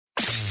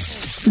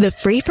The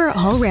Free for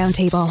All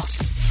Roundtable.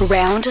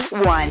 Round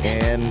 1.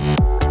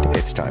 And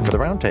it's time for the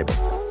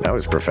roundtable. That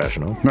was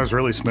professional. That was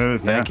really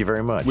smooth. Thank you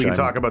very much. We can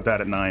talk about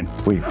that at 9.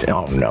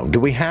 Oh, no.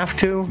 Do we have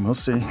to? We'll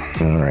see.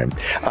 All right.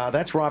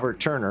 That's Robert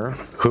Turner,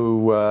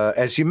 who,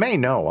 as you may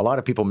know, a lot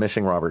of people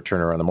missing Robert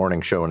Turner on the morning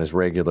show and his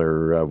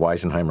regular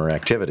Weisenheimer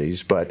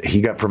activities, but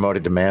he got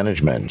promoted to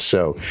management.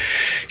 So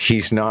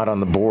he's not on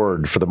the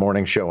board for the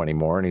morning show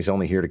anymore, and he's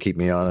only here to keep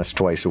me honest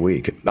twice a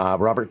week.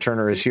 Robert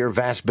Turner is here.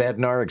 Vass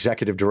Bednar,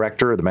 Executive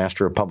Director of the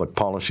Master of Public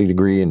Policy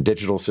degree in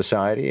Digital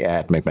Society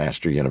at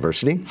McMaster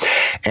University.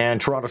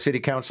 And Toronto City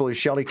Councillor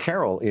Shelley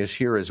Carroll is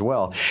here as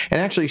well. And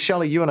actually,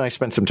 Shelley, you and I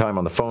spent some time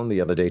on the phone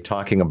the other day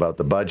talking about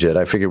the budget.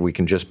 I figured we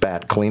can just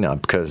bat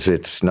cleanup because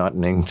it's not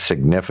an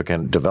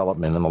insignificant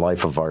development in the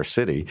life of our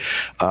city.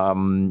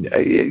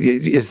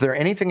 Is there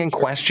anything in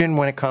question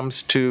when it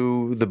comes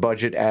to the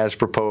budget as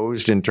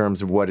proposed in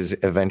terms of what is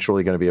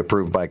eventually going to be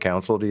approved by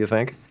council, do you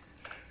think?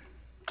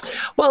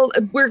 Well,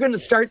 we're going to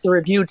start the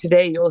review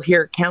today. You'll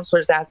hear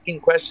councillors asking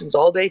questions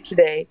all day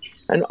today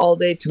and all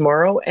day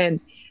tomorrow,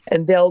 and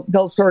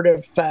they'll sort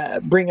of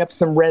bring up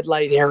some red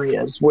light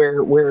areas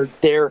where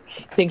they're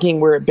thinking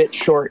we're a bit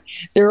short.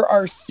 There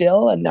are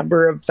still a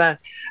number of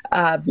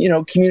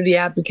community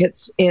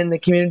advocates in the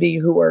community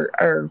who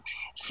are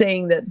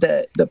saying that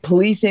the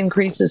police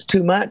increase is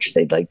too much.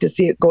 They'd like to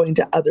see it going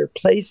to other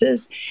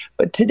places.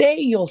 But today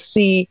you'll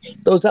see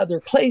those other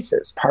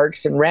places,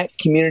 parks and rec,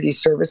 community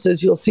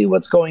services. You'll see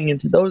what's going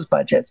into those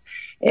budgets.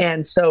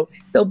 And so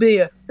there'll be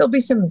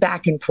some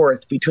back and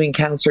forth between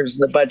councillors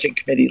and the budget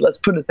committee. Let's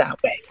put it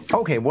that way.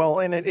 Okay, well,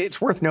 and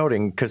it's worth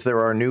noting because there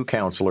are new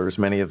councillors.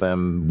 Many of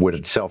them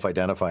would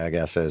self-identify, I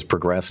guess, as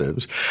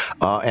progressives.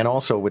 And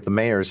also with the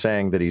mayor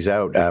saying that he's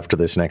out after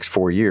this next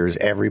 4 years,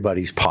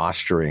 everybody's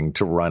posturing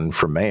to run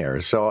for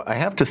mayor. So I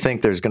have to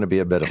think there's going to be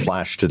a bit of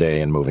flash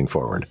today and moving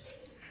forward.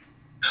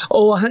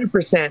 Oh,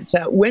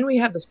 100%. When we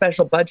have a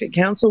special budget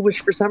council, which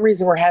for some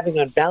reason we're having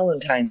on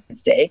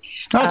Valentine's Day.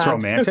 That's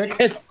romantic.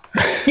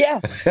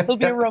 Yes, it'll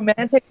be a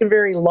romantic and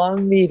very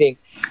long meeting.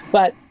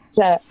 But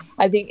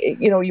I think,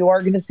 you are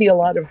going to see a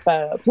lot of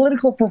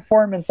political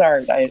performance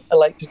art, I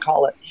like to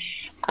call it,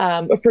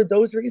 for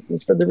those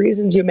reasons, for the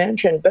reasons you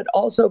mentioned, but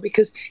also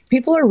because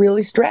people are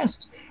really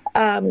stressed.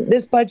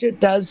 This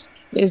budget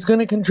is going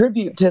to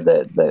contribute to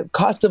the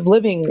cost of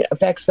living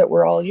effects that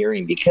we're all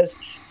hearing, because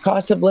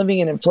cost of living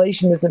and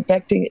inflation is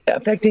affecting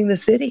the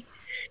city.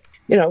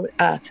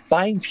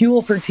 Buying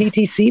fuel for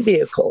TTC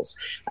vehicles,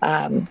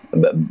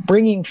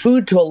 bringing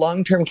food to a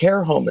long-term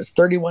care home is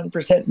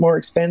 31% more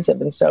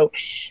expensive. And so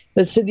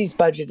the city's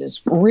budget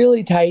is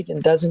really tight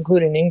and does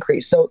include an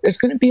increase. So there's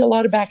going to be a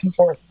lot of back and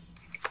forth.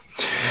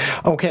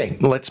 Okay,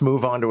 let's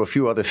move on to a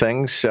few other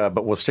things,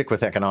 but we'll stick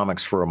with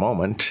economics for a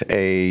moment.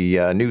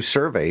 A new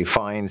survey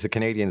finds that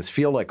Canadians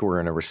feel like we're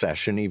in a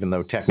recession, even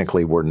though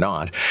technically we're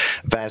not.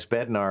 Vass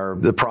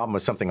Bednar, the problem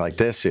with something like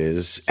this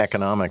is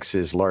economics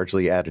is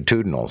largely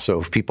attitudinal. So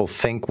if people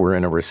think we're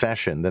in a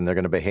recession, then they're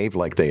going to behave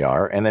like they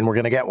are, and then we're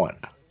going to get one.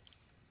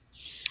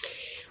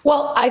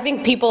 Well, I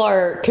think people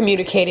are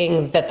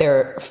communicating that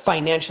they're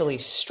financially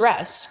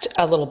stressed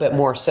a little bit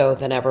more so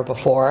than ever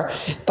before,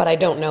 but I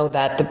don't know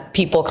that the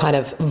people kind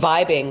of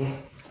vibing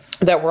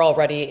that we're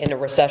already in a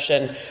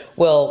recession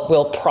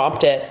will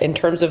prompt it in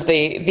terms of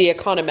the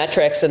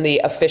econometrics and the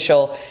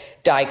official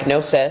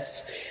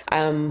diagnosis.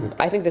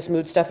 I think this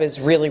mood stuff is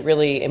really,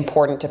 really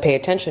important to pay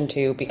attention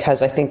to,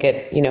 because I think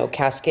it,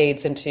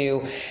 cascades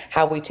into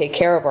how we take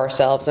care of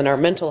ourselves and our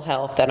mental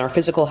health and our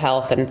physical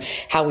health and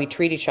how we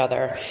treat each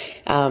other.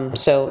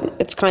 So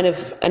it's kind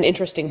of an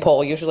interesting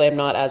poll. Usually I'm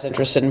not as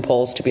interested in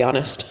polls, to be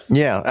honest.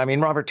 Yeah. I mean,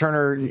 Robert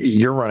Turner,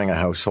 you're running a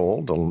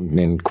household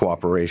in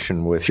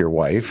cooperation with your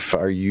wife.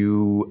 Are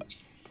you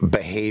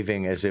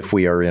behaving as if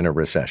we are in a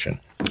recession?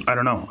 I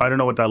don't know. I don't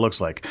know what that looks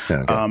like.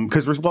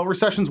 Because,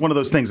 recession's one of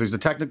those things. There's a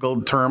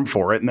technical term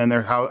for it, and then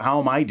how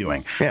am I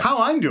doing? Yeah. How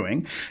I'm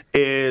doing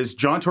is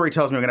John Tory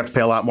tells me I'm going to have to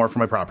pay a lot more for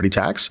my property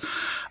tax.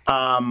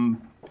 And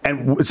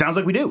it sounds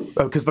like we do,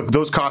 because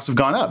those costs have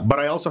gone up. But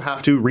I also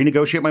have to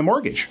renegotiate my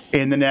mortgage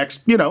in the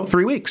next,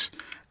 3 weeks.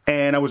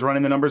 And I was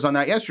running the numbers on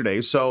that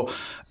yesterday. So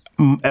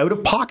out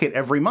of pocket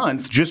every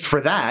month, just for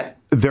that,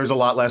 there's a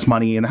lot less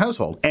money in the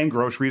household, and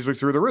groceries are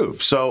through the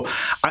roof. So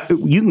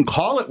you can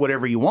call it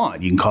whatever you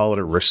want. You can call it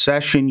a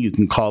recession. You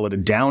can call it a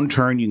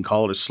downturn. You can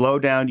call it a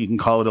slowdown. You can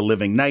call it a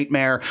living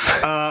nightmare.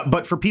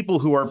 But for people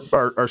who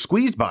are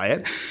squeezed by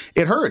it,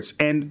 it hurts.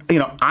 And,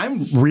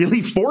 I'm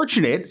really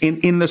fortunate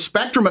in the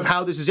spectrum of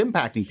how this is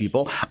impacting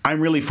people. I'm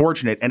really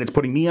fortunate, and it's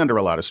putting me under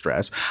a lot of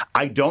stress.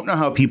 I don't know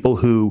how people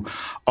who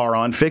are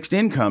on fixed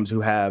incomes, who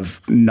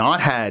have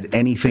not had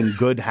anything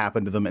good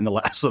happen to them in the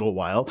last little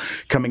while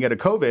coming out of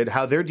COVID,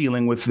 how they're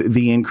dealing with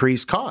the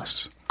increased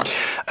costs.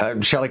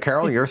 Shelley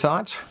Carroll, your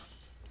thoughts?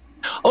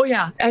 Oh,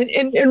 yeah.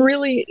 And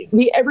really,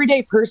 the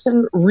everyday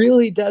person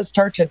really does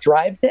start to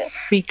drive this,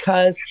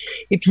 because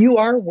if you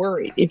are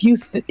worried,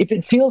 if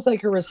it feels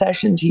like a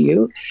recession to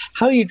you,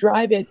 how you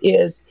drive it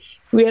is,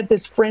 we had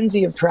this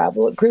frenzy of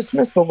travel at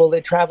Christmas, but will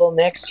they travel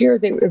next year?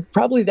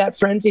 Probably that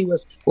frenzy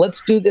was,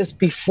 let's do this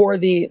before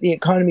the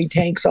economy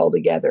tanks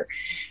altogether.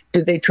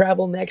 Did they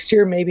travel next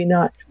year? Maybe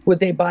not. Would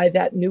they buy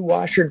that new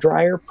washer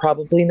dryer?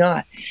 Probably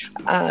not.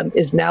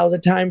 Is now the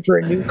time for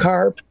a new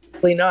car?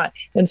 Probably not.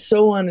 And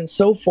so on and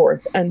so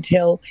forth,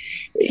 until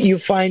you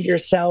find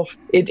yourself,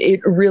 it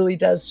really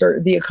does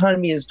the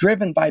economy is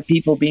driven by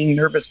people being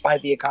nervous by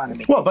the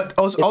economy. Well, but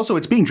also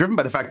it's being driven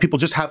by the fact people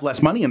just have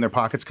less money in their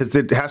pockets because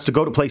it has to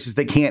go to places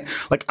they can't.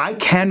 Like, I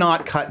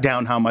cannot cut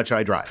down how much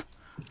I drive.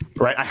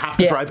 Right, I have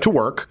to drive to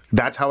work.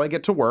 That's how I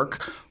get to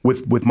work.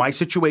 With my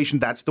situation,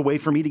 that's the way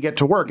for me to get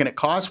to work, and it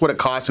costs what it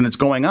costs, and it's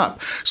going up.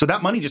 So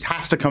that money just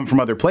has to come from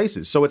other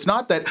places. So it's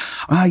not that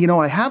I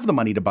have the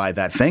money to buy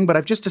that thing, but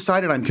I've just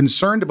decided I'm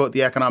concerned about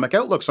the economic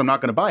outlook, so I'm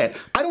not going to buy it.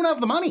 I don't have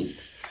the money.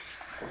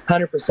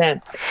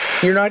 100%.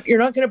 You're not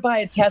going to buy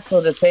a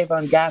Tesla to save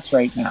on gas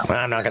right now.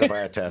 I'm not going to buy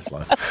a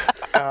Tesla.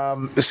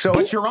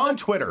 But you're on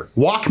Twitter.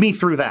 Walk me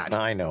through that.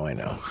 I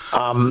know.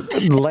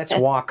 Let's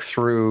walk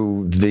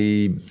through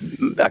the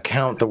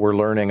account that we're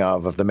learning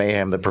of the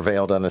mayhem that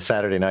prevailed on a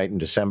Saturday night in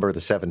December the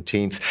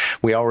 17th.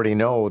 We already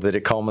know that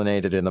it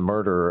culminated in the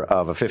murder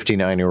of a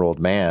 59-year-old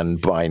man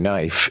by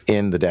knife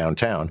in the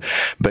downtown.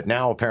 But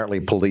now apparently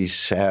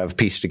police have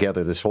pieced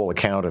together this whole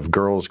account of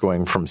girls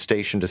going from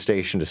station to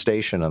station to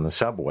station on the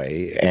subway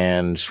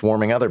and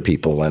swarming other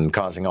people and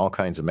causing all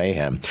kinds of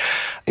mayhem.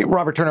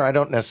 Robert Turner, I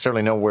don't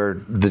necessarily know where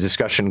the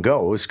discussion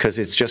goes, because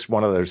it's just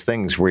one of those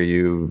things where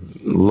you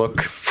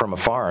look from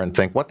afar and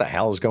think, what the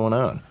hell is going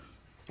on?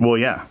 Well,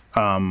 yeah.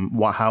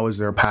 How is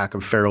there a pack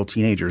of feral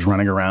teenagers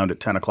running around at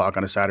 10 o'clock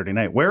on a Saturday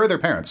night? Where are their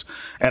parents?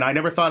 And I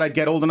never thought I'd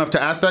get old enough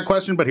to ask that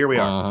question, but here we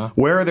are.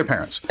 Where are their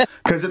parents?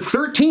 Because at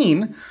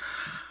 13...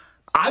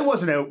 I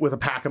wasn't out with a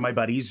pack of my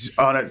buddies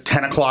at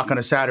 10 o'clock on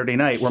a Saturday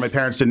night where my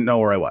parents didn't know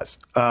where I was.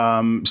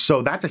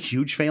 So that's a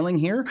huge failing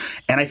here.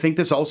 And I think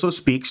this also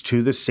speaks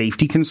to the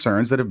safety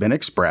concerns that have been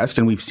expressed.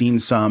 And we've seen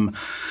some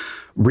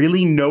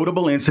really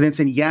notable incidents.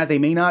 And yeah, they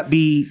may not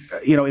be,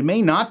 it may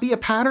not be a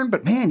pattern,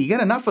 but man, you get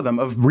enough of them,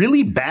 of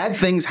really bad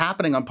things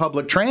happening on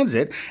public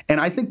transit.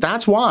 And I think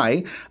that's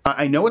why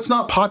I know it's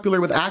not popular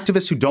with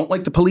activists who don't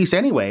like the police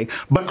anyway,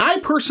 but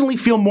I personally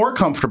feel more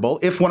comfortable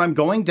if, when I'm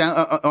going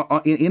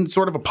down in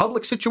sort of a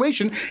public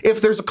situation,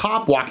 if there's a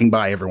cop walking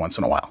by every once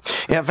in a while.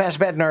 Yeah, Vass,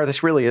 Bednar,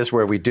 this really is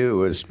where we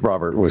do, as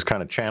Robert was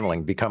kind of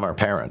channeling, become our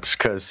parents.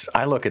 Because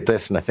I look at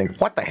this and I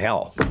think, what the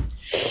hell?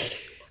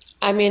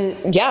 I mean,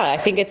 yeah, I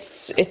think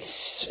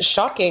it's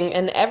shocking,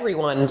 and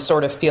everyone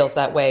sort of feels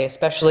that way,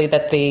 especially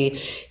that the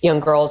young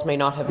girls may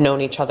not have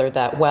known each other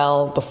that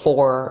well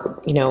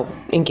before,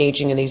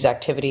 engaging in these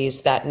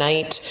activities that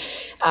night,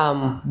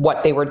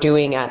 what they were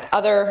doing at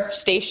other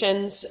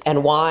stations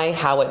and why,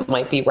 how it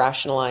might be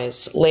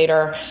rationalized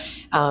later.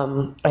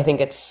 I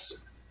think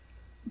it's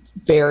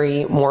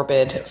very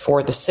morbid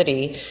for the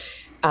city.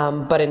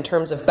 But in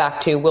terms of back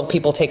to, will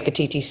people take the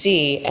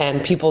TTC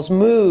and people's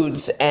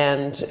moods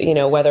and,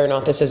 whether or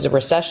not this is a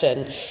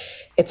recession,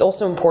 it's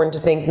also important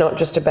to think not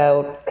just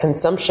about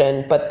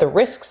consumption, but the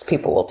risks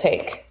people will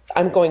take.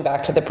 I'm going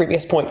back to the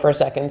previous point for a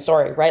second,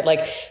 sorry, right?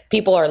 Like,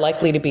 people are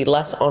likely to be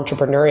less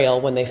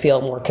entrepreneurial when they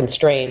feel more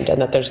constrained and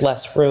that there's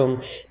less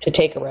room to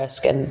take a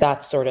risk. And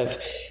that's sort of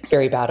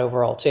very bad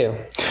overall, too.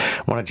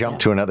 I want to jump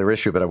to another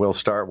issue, but I will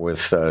start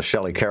with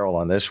Shelley Carroll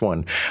on this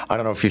one. I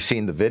don't know if you've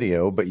seen the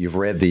video, but you've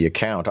read the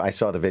account. I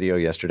saw the video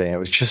yesterday, and it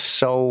was just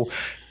so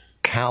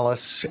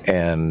callous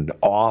and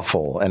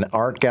awful. An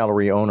art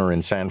gallery owner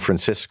in San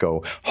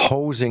Francisco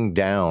hosing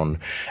down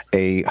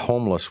a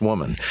homeless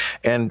woman.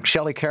 And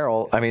Shelley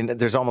Carroll, I mean,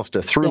 there's almost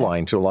a through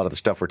line to a lot of the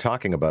stuff we're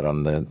talking about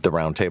on the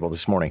round table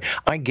this morning.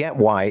 I get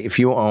why, if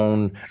you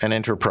own an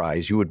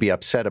enterprise, you would be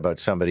upset about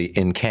somebody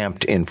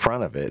encamped in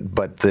front of it.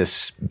 But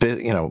this,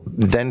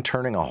 then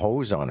turning a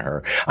hose on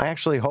her, I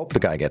actually hope the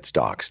guy gets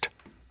doxxed.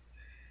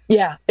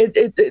 Yeah,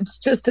 it's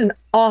just an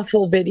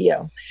awful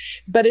video,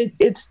 but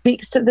it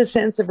speaks to the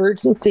sense of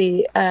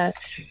urgency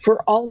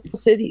for all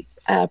cities.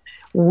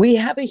 We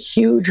have a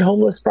huge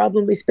homeless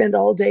problem. We spent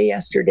all day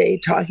yesterday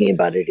talking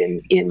about it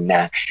in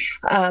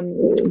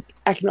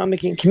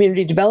Economic and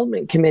Community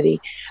Development Committee,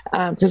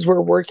 because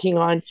we're working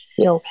on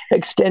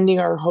extending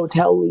our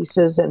hotel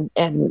leases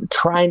and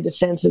trying to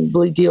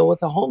sensibly deal with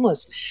the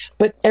homeless.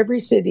 But every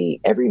city,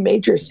 every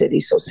major city,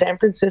 so San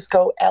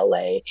Francisco,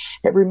 LA,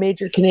 every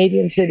major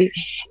Canadian city,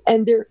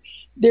 and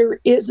there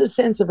is a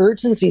sense of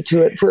urgency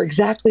to it for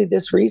exactly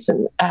this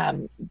reason.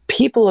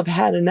 People have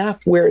had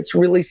enough where it's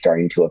really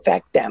starting to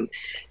affect them.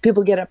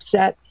 People get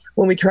upset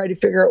when we try to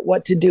figure out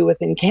what to do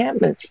with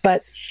encampments,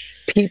 but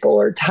people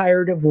are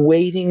tired of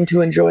waiting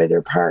to enjoy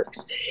their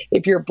parks.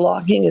 If you're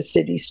blocking a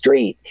city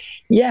street,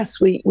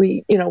 yes, we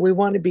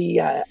want to be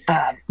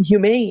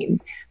humane,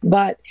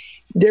 but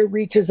there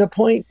reaches a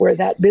point where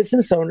that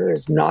business owner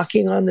is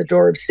knocking on the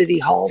door of City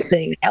Hall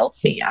saying, help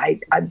me,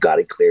 I've got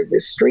to clear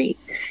this street.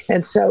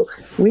 And so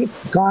we've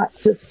got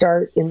to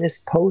start in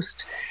this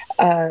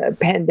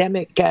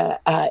post-pandemic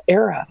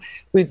era.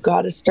 We've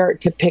got to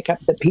start to pick up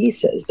the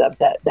pieces of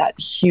that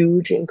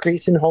huge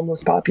increase in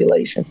homeless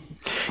population.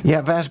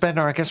 Yeah, Vass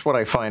Bednar, I guess what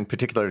I find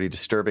particularly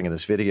disturbing in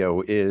this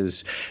video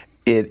is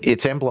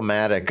it's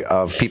emblematic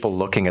of people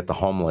looking at the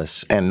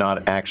homeless and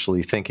not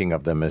actually thinking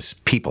of them as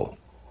people.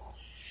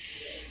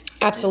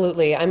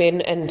 Absolutely. I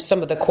mean, and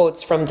some of the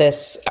quotes from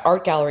this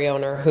art gallery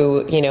owner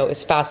who,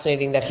 is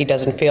fascinating that he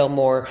doesn't feel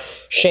more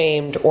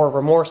shamed or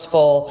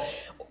remorseful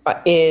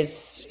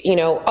is,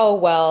 oh,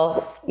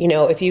 well,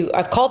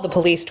 I've called the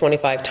police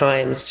 25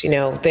 times,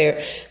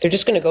 they're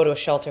just going to go to a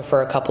shelter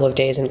for a couple of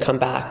days and come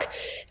back.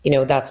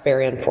 That's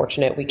very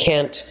unfortunate.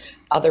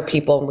 Other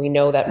people, and we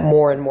know that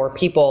more and more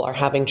people are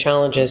having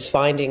challenges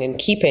finding and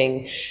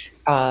keeping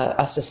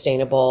a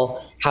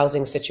sustainable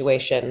housing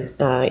situation.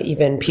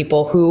 Even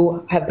people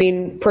who have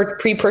been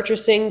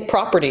pre-purchasing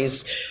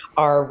properties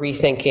are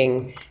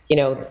rethinking,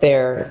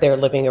 their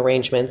living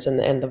arrangements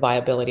and the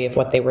viability of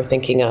what they were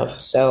thinking of.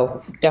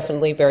 So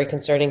definitely very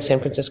concerning.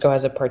 San Francisco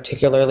has a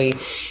particularly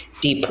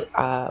deep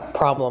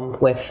problem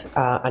with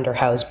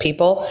underhoused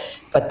people,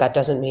 but that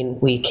doesn't mean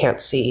we can't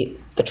see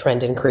the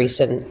trend increase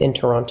in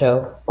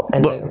Toronto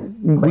and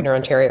the Greater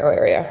Ontario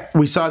area.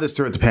 We saw this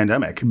throughout the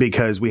pandemic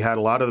because we had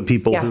a lot of the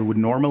people who would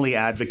normally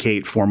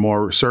advocate for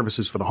more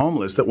services for the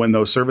homeless, that when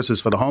those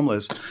services for the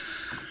homeless,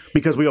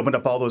 because we opened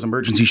up all those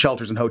emergency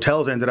shelters and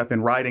hotels, ended up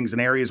in ridings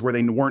and areas where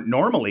they weren't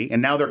normally,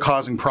 and now they're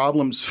causing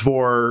problems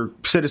for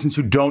citizens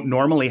who don't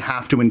normally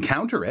have to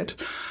encounter it.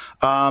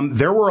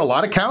 There were a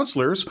lot of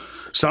councillors,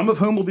 some of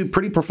whom will be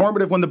pretty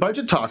performative when the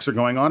budget talks are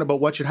going on about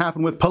what should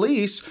happen with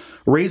police,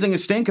 raising a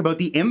stink about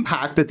the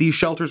impact that these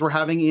shelters were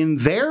having in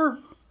their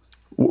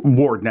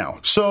ward now.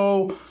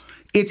 So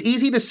it's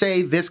easy to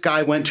say this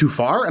guy went too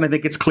far, and I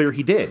think it's clear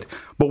he did.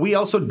 But we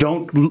also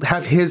don't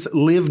have his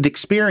lived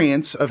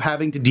experience of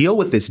having to deal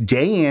with this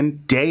day in,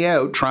 day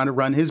out, trying to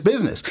run his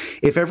business.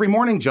 If every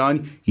morning,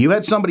 John, you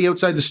had somebody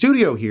outside the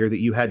studio here that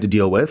you had to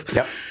deal with,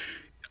 yep,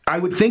 I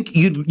would think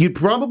you'd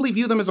probably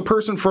view them as a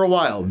person for a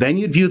while. Then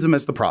you'd view them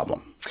as the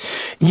problem.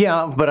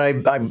 Yeah, but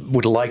I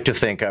would like to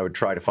think I would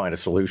try to find a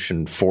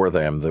solution for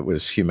them that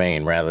was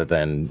humane rather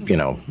than,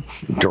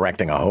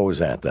 directing a hose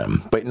at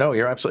them. But no,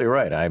 you're absolutely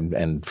right.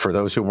 And for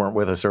those who weren't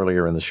with us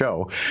earlier in the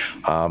show,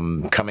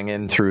 coming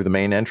in through the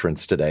main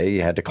entrance today,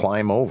 you had to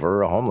climb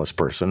over a homeless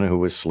person who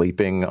was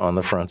sleeping on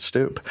the front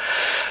stoop.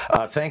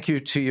 Thank you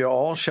to you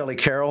all, Shelley,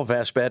 Carroll,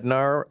 Vass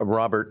Bednar,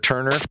 Robert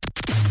Turner.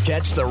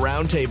 Catch the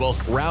Roundtable,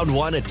 Round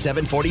 1 at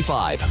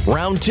 7:45,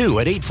 Round 2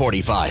 at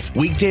 8:45.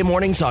 Weekday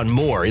mornings on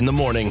More in the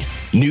Morning.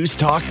 News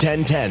Talk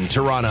 1010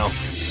 Toronto.